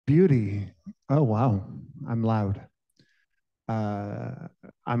Beauty. Oh, wow. I'm loud. Uh,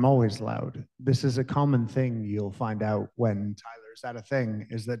 I'm always loud. This is a common thing you'll find out when Tyler's at a thing,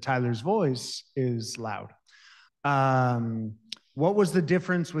 is that Tyler's voice is loud. Um, what was the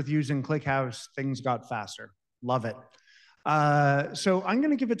difference with using ClickHouse? Things got faster. Love it. So I'm going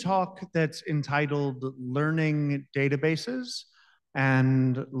to give a talk that's entitled Learning Databases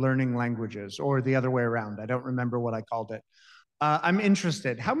and Learning Languages, or the other way around. I don't remember what I called it. I'm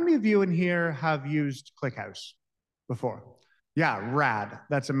interested. How many of you in here have used ClickHouse before? Yeah, rad.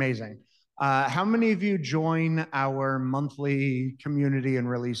 That's amazing. How many of you join our monthly community and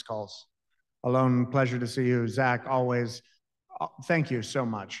release calls? Alone, pleasure to see you. Zach, always. Thank you so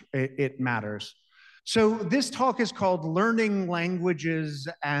much. It matters. So this talk is called Learning Languages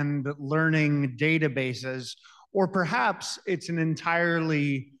and Learning Databases, or perhaps it's an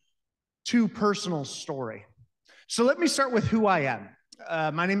entirely too personal story. So let me start with who I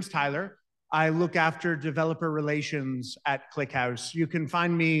am. My name's Tyler. I look after developer relations at ClickHouse. You can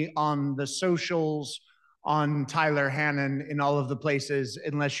find me on the socials, on Tyler Hannan, in all of the places,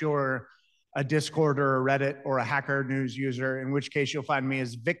 unless you're a Discord or a Reddit or a Hacker News user, in which case you'll find me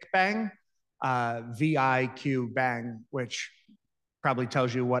as VicBang, V-I-Q Bang, which probably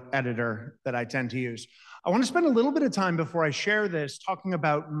tells you what editor that I tend to use. I want to spend a little bit of time before I share this talking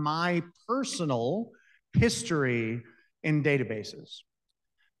about my personal history in databases.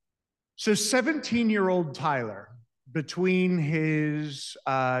 So 17-year-old Tyler, between his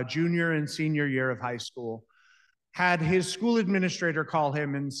junior and senior year of high school, had his school administrator call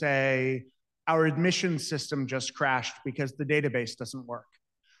him and say, our admissions system just crashed because the database doesn't work.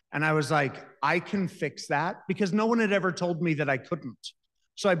 And I was like, I can fix that, because no one had ever told me that I couldn't.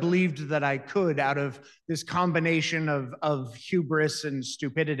 So I believed that I could, out of this combination of hubris and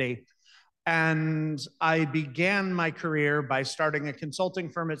stupidity. And I began my career by starting a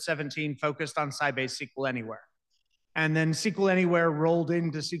consulting firm at 17 focused on Sybase SQL Anywhere. And then SQL Anywhere rolled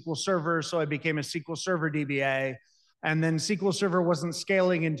into SQL Server, so I became a SQL Server DBA. And then SQL Server wasn't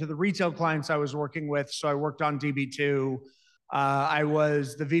scaling into the retail clients I was working with, so I worked on DB2. I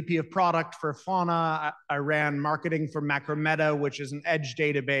was the VP of product for Fauna. I ran marketing for Macrometa, which is an edge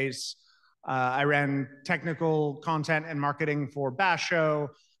database. I ran technical content and marketing for Basho.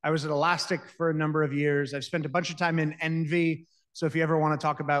 I was at Elastic for a number of years. I've spent a bunch of time in Envy. So if you ever want to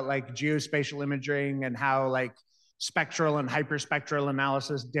talk about like geospatial imaging and how like spectral and hyperspectral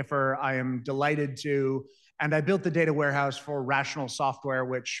analysis differ, I am delighted to. And I built the data warehouse for Rational Software,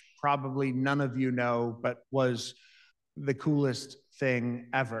 which probably none of you know, but was the coolest thing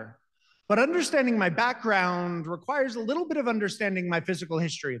ever. But understanding my background requires a little bit of understanding my physical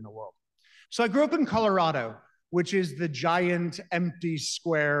history in the world. So I grew up in Colorado, which is the giant empty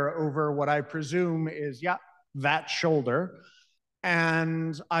square over what I presume is, yeah, that shoulder.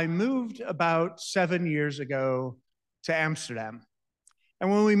 And I moved about 7 years ago to Amsterdam. And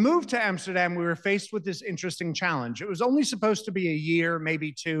when we moved to Amsterdam, we were faced with this interesting challenge. It was only supposed to be a year,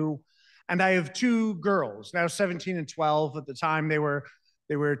 maybe two. And I have two girls, now 17 and 12. At the time, they were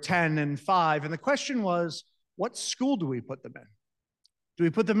 10 and 5. And the question was, what school do we put them in? Do we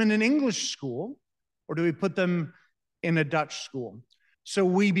put them in an English school, or do we put them in a Dutch school? So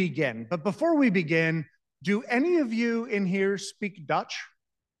we begin. But before we begin, do any of you in here speak Dutch?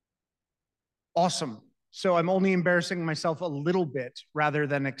 Awesome. So I'm only embarrassing myself a little bit rather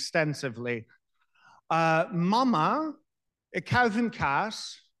than extensively. Mama, ik hou van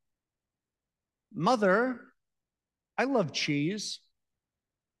kaas. Mother, I love cheese,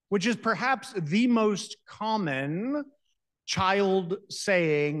 which is perhaps the most common child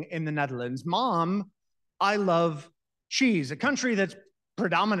saying in the Netherlands. Mom, I love cheese. A country that's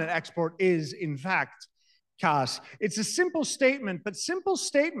predominant export is, in fact, kaas. It's a simple statement, but simple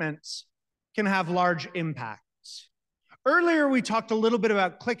statements can have large impacts. Earlier, we talked a little bit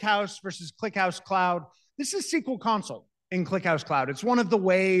about ClickHouse versus ClickHouse Cloud. This is SQL Console in ClickHouse Cloud. It's one of the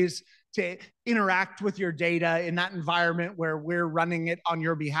ways to interact with your data in that environment where we're running it on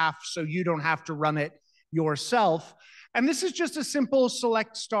your behalf so you don't have to run it yourself. And this is just a simple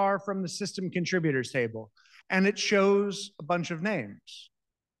select star from the system contributors table. And it shows a bunch of names.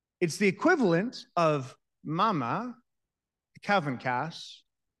 It's the equivalent of mama, kavenkaas,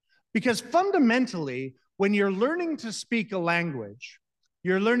 because fundamentally, when you're learning to speak a language,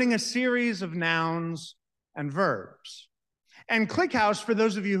 you're learning a series of nouns and verbs. And ClickHouse, for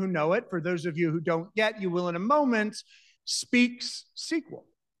those of you who know it, for those of you who don't yet, you will in a moment, speaks SQL,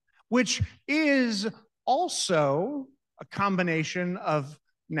 which is also a combination of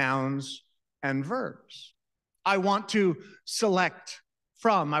nouns and verbs. I want to select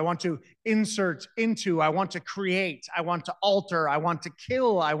from, I want to insert into, I want to create, I want to alter, I want to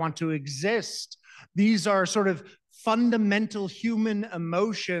kill, I want to exist. These are sort of fundamental human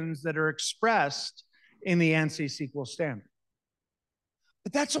emotions that are expressed in the ANSI SQL standard.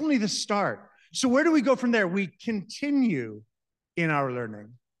 But that's only the start. So where do we go from there? We continue in our learning.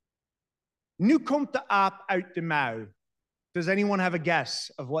 Nu komt de aap uit de mouw. Does anyone have a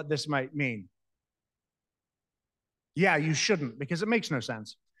guess of what this might mean? Yeah, you shouldn't, because it makes no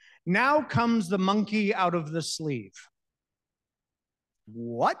sense. Now comes the monkey out of the sleeve.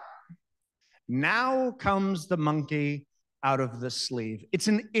 What? Now comes the monkey out of the sleeve. It's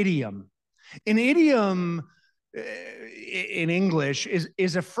an idiom. An idiom in English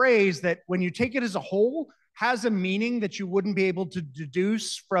is a phrase that, when you take it as a whole, has a meaning that you wouldn't be able to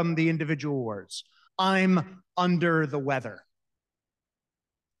deduce from the individual words. I'm under the weather.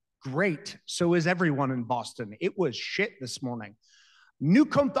 Great. So is everyone in Boston. It was shit this morning. Nu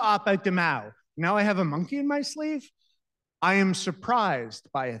komt de aap uit de mouw. Now I have a monkey in my sleeve. I am surprised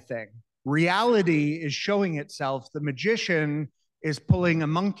by a thing. Reality is showing itself. The magician is pulling a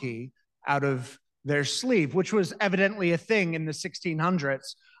monkey out of their sleeve, which was evidently a thing in the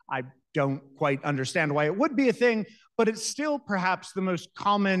 1600s. I don't quite understand why it would be a thing, but it's still perhaps the most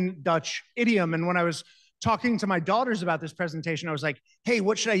common Dutch idiom. And when I was talking to my daughters about this presentation, I was like, hey,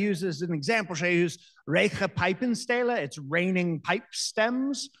 what should I use as an example? Should I use regen pijpenstelen? It's raining pipe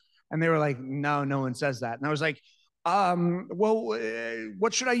stems. And they were like, no, no one says that. And I was like,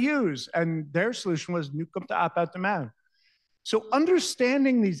 what should I use? And their solution was, nu komt de aap uit de mouw. So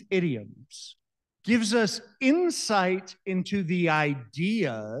understanding these idioms gives us insight into the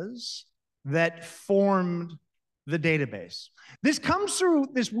ideas that formed the database. This comes through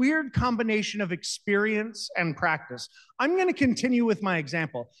this weird combination of experience and practice. I'm going to continue with my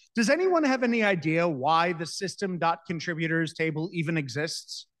example. Does anyone have any idea why the system.contributors table even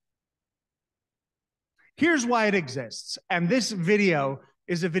exists? Here's why it exists. And this video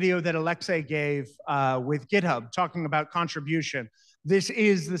is a video that Alexei gave with GitHub talking about contribution. This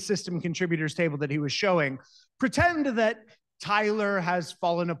is the system contributors table that he was showing. Pretend that Tyler has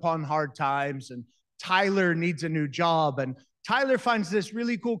fallen upon hard times and Tyler needs a new job, and Tyler finds this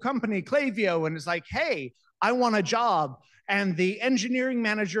really cool company, Klaviyo, and is like, hey, I want a job. And the engineering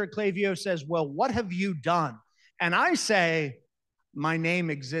manager at Klaviyo says, well, what have you done? And I say, my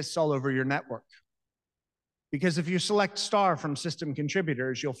name exists all over your network. Because if you select star from system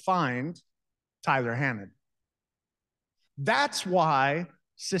contributors, you'll find Tyler Hannan. That's why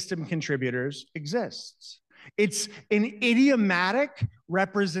system contributors exists. It's an idiomatic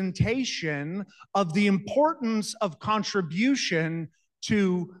representation of the importance of contribution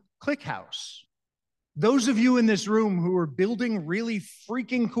to ClickHouse. Those of you in this room who are building really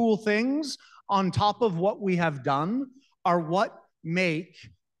freaking cool things on top of what we have done are what make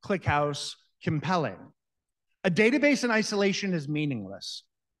ClickHouse compelling. A database in isolation is meaningless.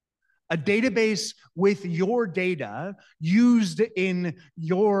 A database with your data used in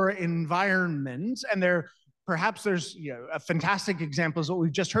your environment, and perhaps there's a fantastic examples what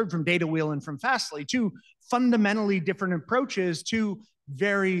we've just heard from DataWheel and from Fastly, two fundamentally different approaches to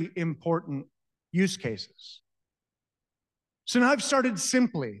very important use cases. So now I've started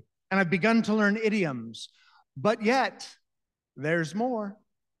simply, and I've begun to learn idioms, but yet there's more.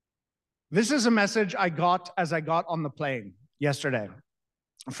 This is a message I got as I got on the plane yesterday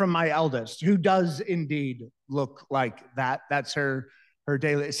from my eldest, who does indeed look like that. That's her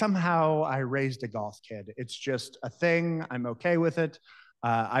daily. Somehow I raised a goth kid. It's just a thing. I'm okay with it.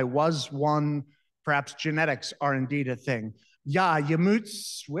 I was one. Perhaps genetics are indeed a thing. Ja, je moet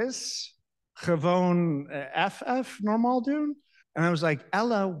Swiss gewoon FF normaal doen. And I was like,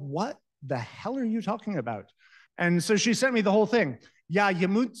 Ella, what the hell are you talking about? And so she sent me the whole thing. Ja, je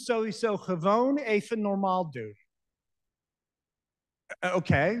moet sowieso gewoon even normaal doen.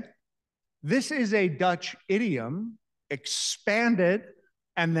 Okay. This is a Dutch idiom expanded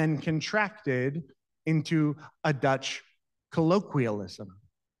and then contracted into a Dutch colloquialism.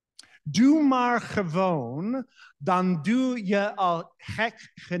 Doe maar gewoon, dan doe je al gek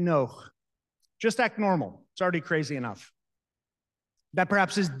genoeg. Just act normal. It's already crazy enough. That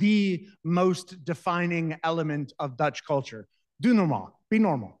perhaps is the most defining element of Dutch culture. Doe normaal. Be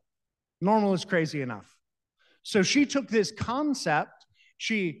normal. Normal is crazy enough. So she took this concept,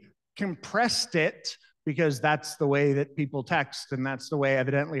 she compressed it, because that's the way that people text, and that's the way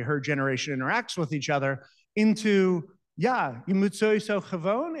evidently her generation interacts with each other, into, ja, je moet sowieso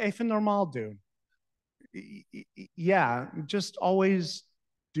gewoon even normaal doen. Yeah, just always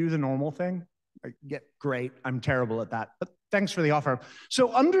do the normal thing. Great, I'm terrible at that, but Thanks for the offer.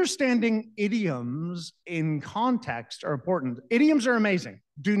 So understanding idioms in context are important. Idioms are amazing,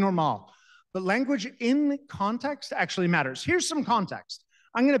 do normal, but language in context actually matters. Here's some context.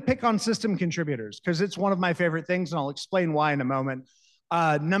 I'm going to pick on system contributors because it's one of my favorite things, and I'll explain why in a moment.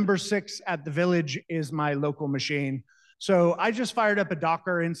 Number 6 at the Village is my local machine. So I just fired up a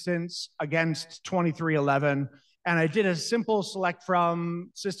Docker instance against 2311, and I did a simple select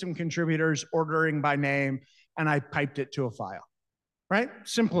from system contributors ordering by name, and I piped it to a file, right?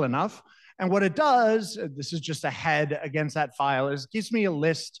 Simple enough. And what it does, this is just a head against that file, is it gives me a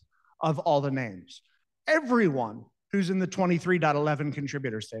list of all the names. Everyone who's in the 23.11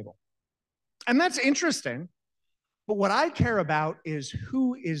 contributors table. And that's interesting, but what I care about is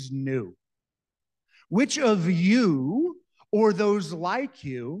who is new. Which of you or those like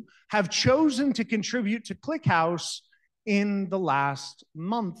you have chosen to contribute to ClickHouse in the last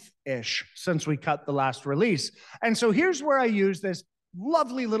month-ish since we cut the last release. And so here's where I use this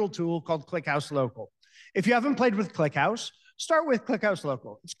lovely little tool called ClickHouse Local. If you haven't played with ClickHouse, start with ClickHouse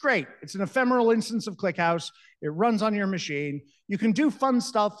Local. It's great. It's an ephemeral instance of ClickHouse. It runs on your machine. You can do fun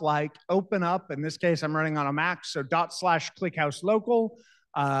stuff like open up. In this case, I'm running on a Mac, so /ClickHouse Local.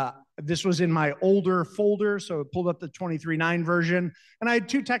 This was in my older folder, so it pulled up the 23.9 version, and I had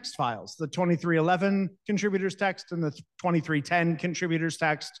 2 text files, the 23.11 contributors text and the 23.10 contributors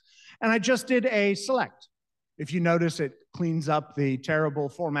text, and I just did a select. If you notice, it cleans up the terrible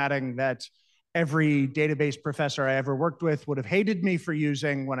formatting that every database professor I ever worked with would have hated me for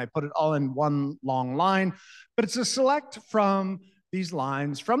using when I put it all in one long line, but it's a select from these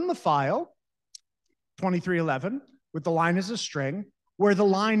lines from the file, 23.11, with the line as a string, where the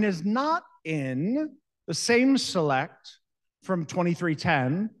line is not in the same select from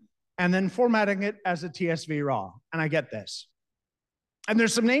 23.10, and then formatting it as a TSV raw. And I get this. And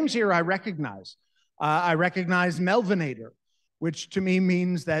there's some names here I recognize. I recognize Melvinator, which to me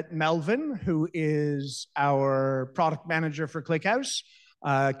means that Melvin, who is our product manager for ClickHouse,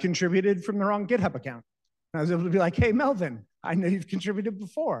 contributed from the wrong GitHub account. And I was able to be like, hey, Melvin, I know you've contributed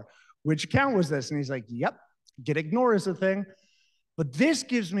before. Which account was this? And he's like, yep, git ignore is a thing. But this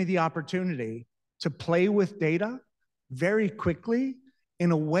gives me the opportunity to play with data very quickly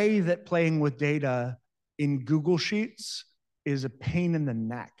in a way that playing with data in Google Sheets is a pain in the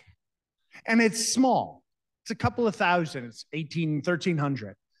neck. And it's small. It's a couple of thousand. It's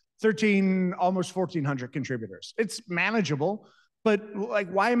 1,300, almost 1,400 contributors. It's manageable, but like,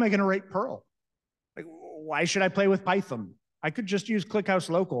 why am I going to write Perl? Like, why should I play with Python? I could just use ClickHouse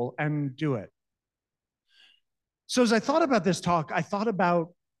Local and do it. So as I thought about this talk, I thought about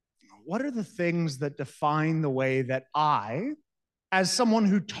what are the things that define the way that I, as someone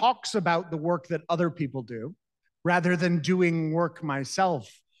who talks about the work that other people do, rather than doing work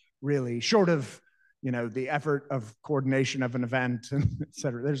myself, really, short of the effort of coordination of an event, and et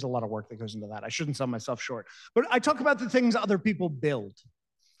cetera. There's a lot of work that goes into that. I shouldn't sell myself short. But I talk about the things other people build.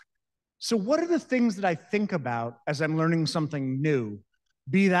 So what are the things that I think about as I'm learning something new?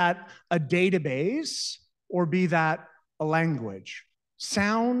 Be that a database, or be that a language?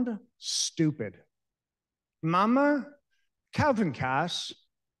 Sound stupid. Mama, Calvin Cass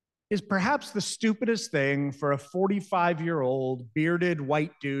is perhaps the stupidest thing for a 45-year-old bearded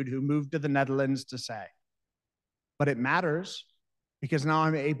white dude who moved to the Netherlands to say. But it matters because now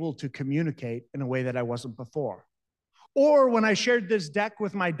I'm able to communicate in a way that I wasn't before. Or when I shared this deck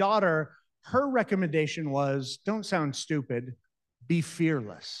with my daughter, her recommendation was, don't sound stupid, be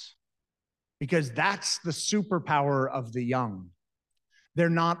fearless. Because that's the superpower of the young. They're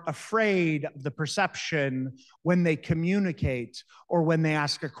not afraid of the perception when they communicate or when they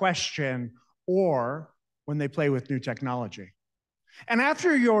ask a question or when they play with new technology. And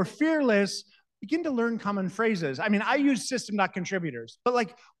after you're fearless, begin to learn common phrases. I mean, I use system.contributors, but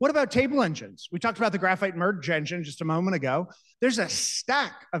like, what about table engines? We talked about the Graphite merge engine just a moment ago. There's a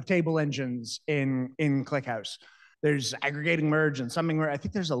stack of table engines in ClickHouse. There's aggregating merge and summing merge. I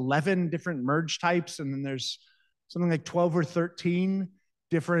think there's 11 different merge types, and then there's something like 12 or 13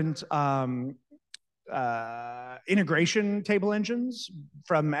 different integration table engines,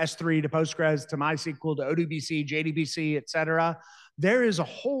 from S3 to Postgres to MySQL to ODBC, JDBC, et cetera. There is a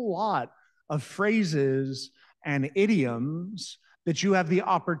whole lot of phrases and idioms that you have the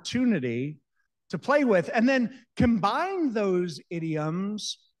opportunity to play with, and then combine those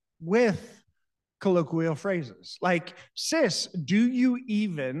idioms with colloquial phrases like, sis, do you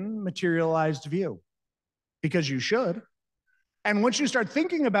even materialized view? Because you should. And once you start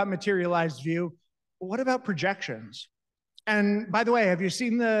thinking about materialized view, what about projections? And by the way, have you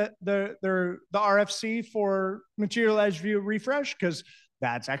seen the RFC for materialized view refresh? Because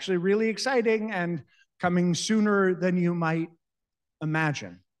that's actually really exciting. And coming sooner than you might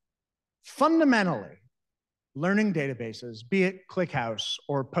imagine. Fundamentally, learning databases, be it ClickHouse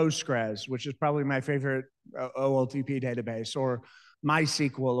or Postgres, which is probably my favorite OLTP database, or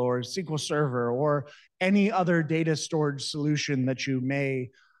MySQL or SQL Server, or any other data storage solution that you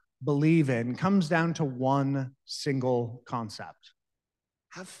may believe in, comes down to one single concept: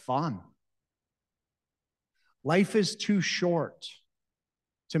 have fun. Life is too short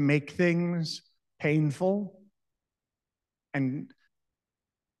to make things painful and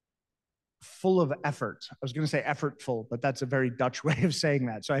full of effort. I was going to say effortful, but that's a very Dutch way of saying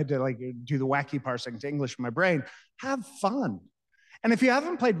that. So I had to do the wacky parsing to English in my brain. Have fun. And if you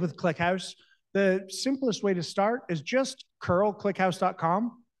haven't played with ClickHouse, the simplest way to start is just curl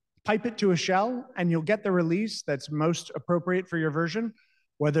clickhouse.com, pipe it to a shell, and you'll get the release that's most appropriate for your version,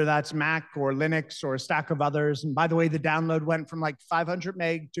 whether that's Mac or Linux or a stack of others. And by the way, the download went from like 500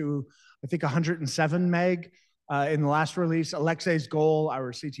 meg to I think 107 meg in the last release. Alexei's goal,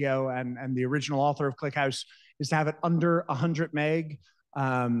 our CTO and the original author of ClickHouse, is to have it under 100 meg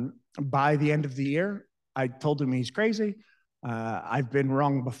by the end of the year. I told him he's crazy. I've been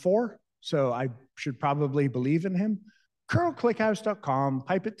wrong before, so I should probably believe in him. Curl clickhouse.com,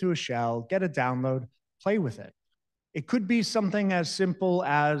 pipe it to a shell, get a download, play with it. It could be something as simple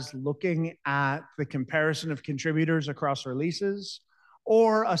as looking at the comparison of contributors across releases,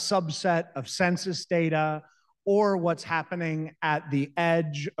 or a subset of census data, or what's happening at the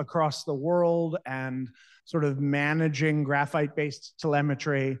edge across the world and sort of managing graphite-based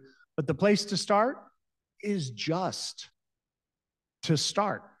telemetry. But the place to start is just to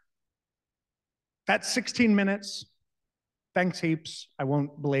start. That's 16 minutes. Thanks heaps. I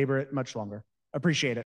won't belabor it much longer. Appreciate it.